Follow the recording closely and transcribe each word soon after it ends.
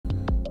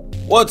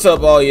What's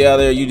up, all you out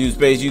there, YouTube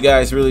space? You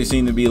guys really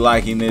seem to be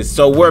liking this.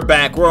 So we're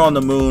back, we're on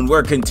the moon,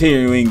 we're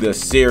continuing the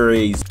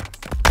series.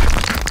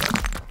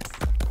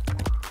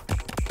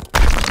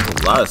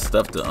 There's a lot of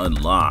stuff to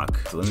unlock.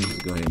 So let me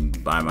just go ahead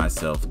and buy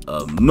myself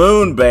a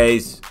moon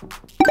base.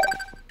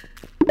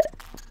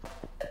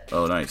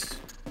 Oh, nice.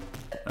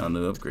 A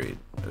new upgrade.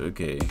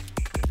 Okay.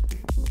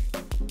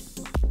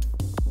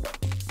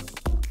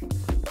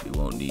 We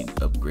won't need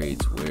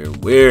upgrades where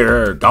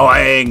we're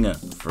going.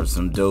 For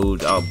some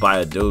Doge, I'll buy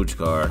a Doge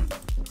car.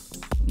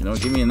 You know,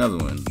 give me another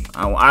one.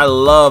 I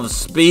love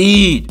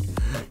speed.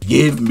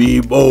 Give me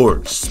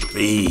more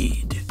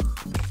speed.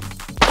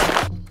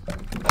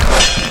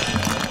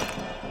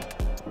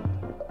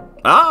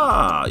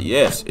 Ah,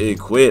 yes,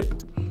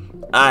 equip.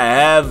 I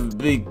have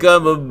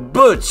become a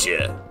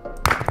butcher.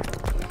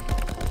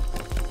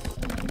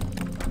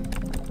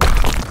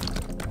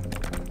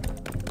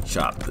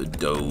 Chop the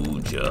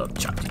Doge up.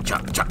 Chop,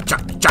 chop, chop, chop,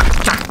 chop,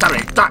 chop, chop,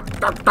 chop.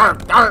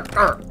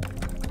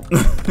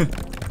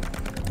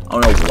 I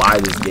don't know why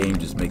this game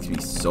just makes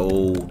me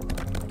so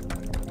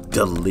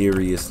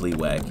deliriously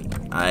wacky.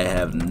 I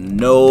have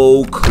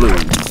no clue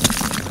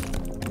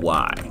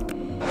why.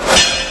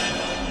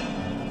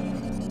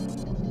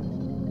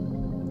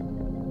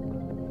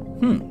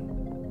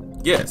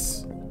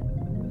 Yes.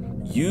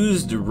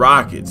 Used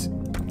rockets.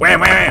 Wham, wham,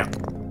 wham.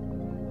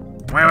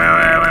 Wham, wham,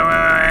 wham, wham,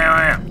 wham,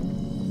 wham.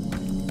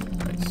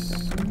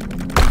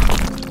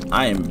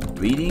 I am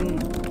beating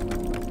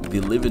the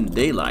living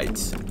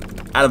daylights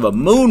out of a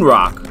moon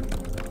rock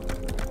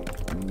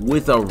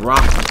with a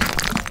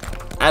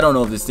rocket. I don't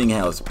know if this thing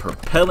has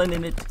propellant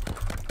in it.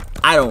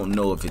 I don't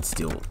know if it's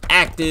still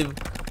active.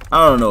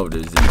 I don't know if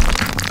there's any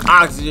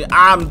oxygen.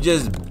 I'm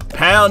just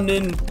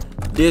pounding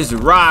this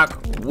rock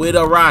with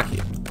a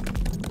rocket.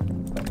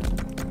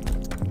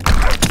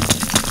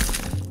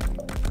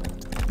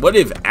 What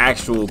if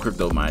actual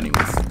crypto mining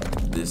was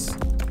this?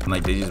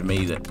 Like they just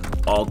made it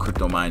all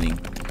crypto mining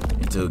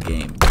into a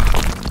game.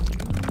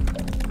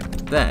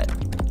 That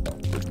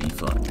would be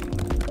fun.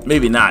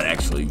 Maybe not,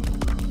 actually.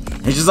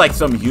 It's just like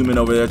some human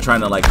over there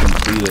trying to like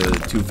complete a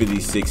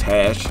 256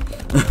 hash.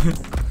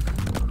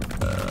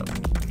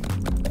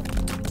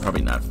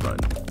 Probably not fun.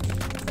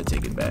 I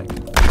take it back.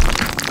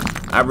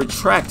 I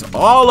retract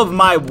all of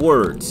my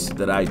words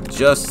that I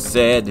just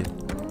said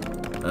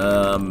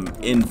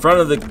in front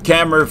of the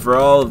camera for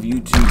all of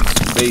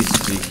YouTube's space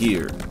to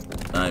hear.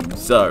 I'm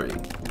sorry.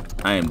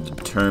 I am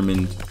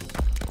determined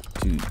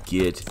to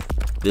get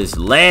this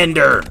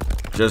lander.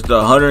 Just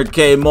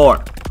 100K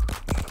more.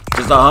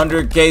 Just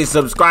 100K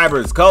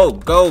subscribers. Go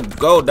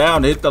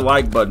down, hit the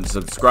like button,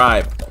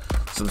 subscribe.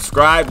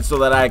 Subscribe so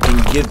that I can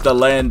get the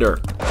lander.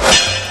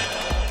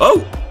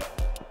 Oh!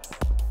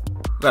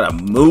 Got a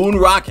moon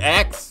rock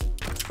axe.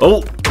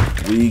 Oh,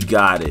 we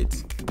got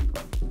it.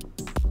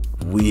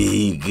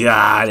 We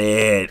got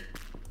it.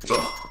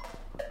 Oh.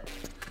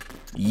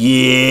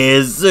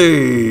 Yes,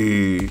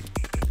 sir.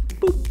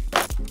 Boop.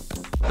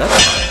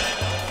 That's fine.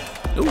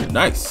 Ooh,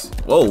 nice.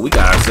 Whoa, we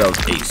got ourselves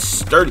a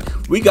sturdy.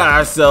 We got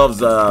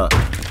ourselves a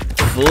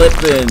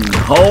flipping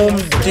Home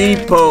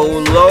Depot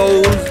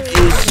Lowe's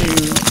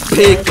issue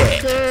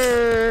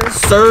pickaxe.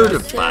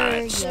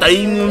 Certified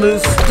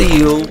stainless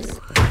steel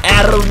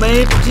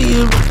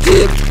adamantium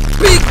tip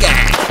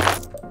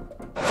pickaxe.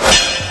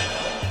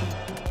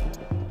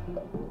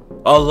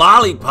 A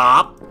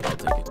lollipop. I'll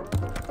take it.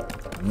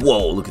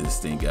 Whoa, look at this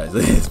thing, guys.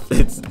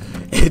 It's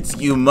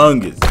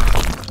humongous.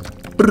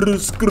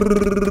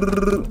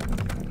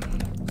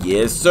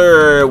 Yes,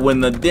 sir.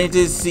 When the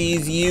dentist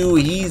sees you,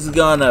 he's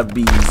gonna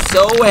be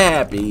so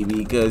happy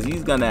because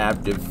he's gonna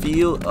have to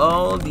feel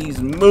all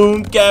these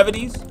moon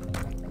cavities.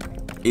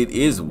 It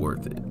is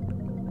worth it.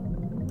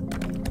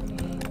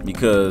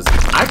 Because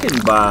I can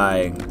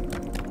buy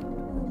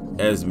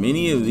as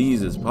many of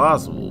these as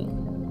possible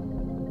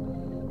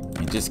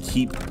and just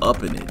keep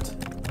upping it.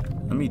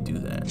 Let me do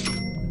that.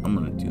 I'm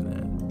gonna do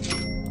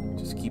that.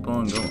 Just keep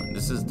on going.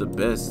 This is the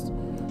best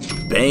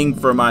bang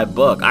for my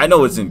buck. I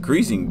know it's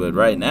increasing, but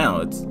right now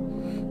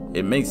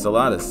it makes a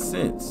lot of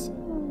sense.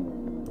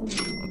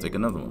 I'll take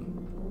another one.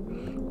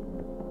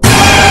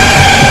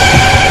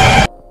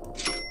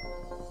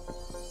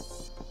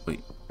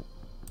 Wait.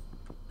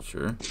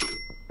 Sure.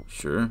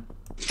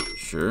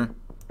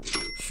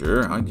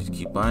 I just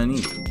keep buying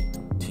these.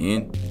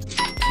 10.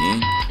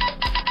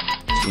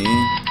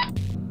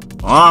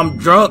 Oh, I'm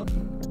drunk.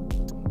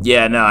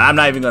 Yeah, no, I'm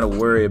not even gonna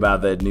worry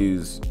about that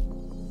news.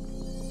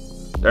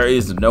 There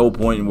is no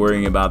point in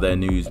worrying about that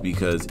news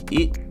because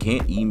it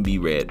can't even be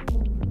read.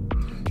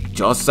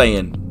 Just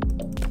saying.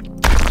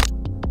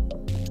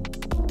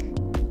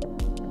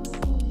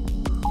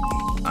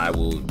 I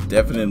will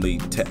definitely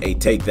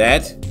take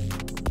that,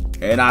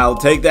 and I'll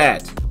take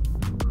that.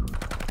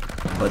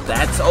 But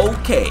that's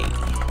okay.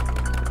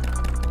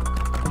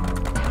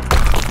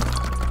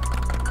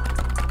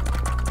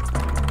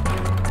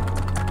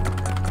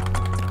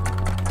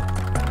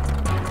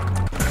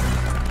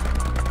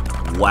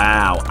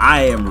 Wow,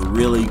 I am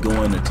really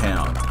going to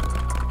town.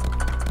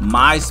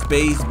 My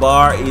space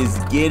bar is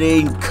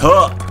getting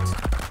cooked.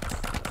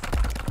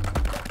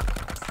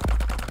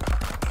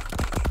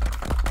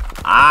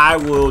 I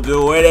will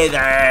do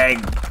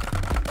anything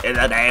in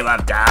the name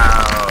of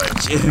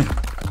Doge.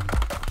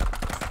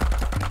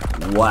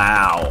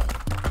 Wow.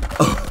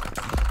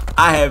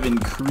 I have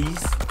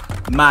increased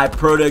my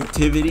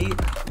productivity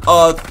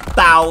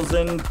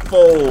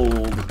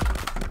 1,000-fold.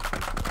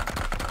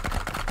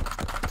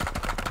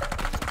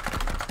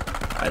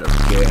 I don't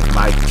care if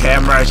my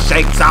camera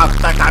shakes off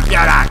the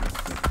computer.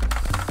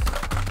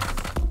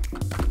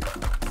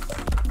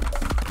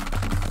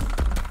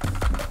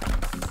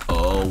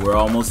 Oh, we're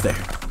almost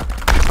there.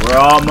 We're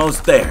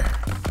almost there.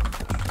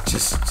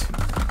 Just a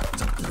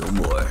little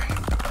more.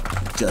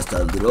 Just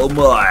a little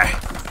more.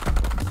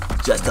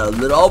 Just a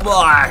little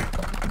more.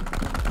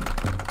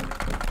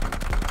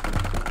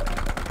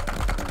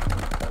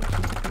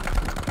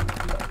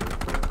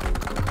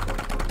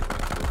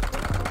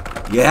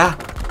 Yeah,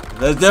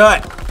 let's do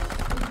it.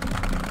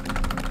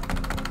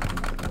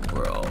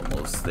 We're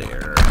almost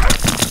there.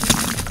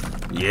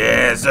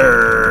 Yes,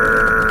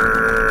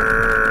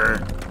 sir.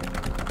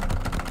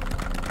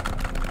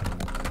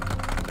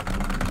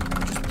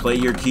 Just play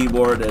your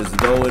keyboard as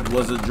though it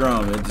was a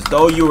drum. As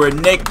though you were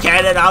Nick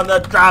Cannon on the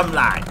drum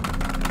line.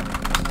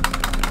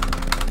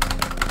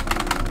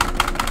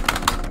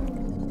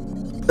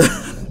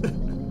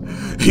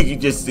 You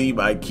can just see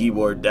my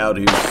keyboard down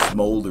here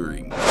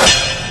smoldering.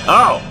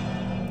 Oh!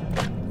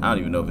 I don't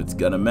even know if it's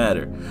gonna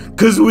matter.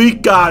 Cause we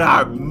got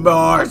our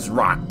Mars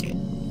rocket.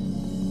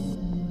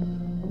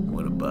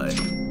 What a buy.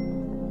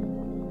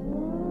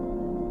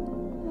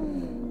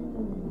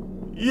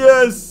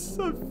 Yes!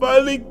 I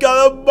finally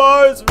got a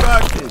Mars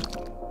rocket.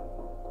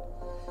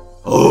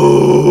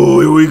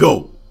 Oh, here we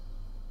go.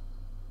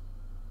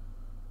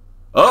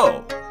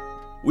 Oh,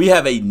 we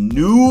have a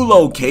new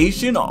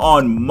location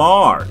on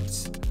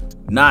Mars.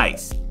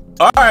 Nice.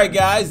 Alright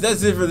guys,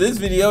 that's it for this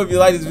video. If you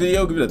like this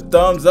video, give it a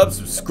thumbs up,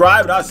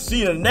 subscribe, and I'll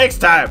see you the next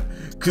time.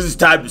 Cause it's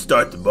time to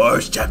start the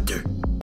Mars chapter.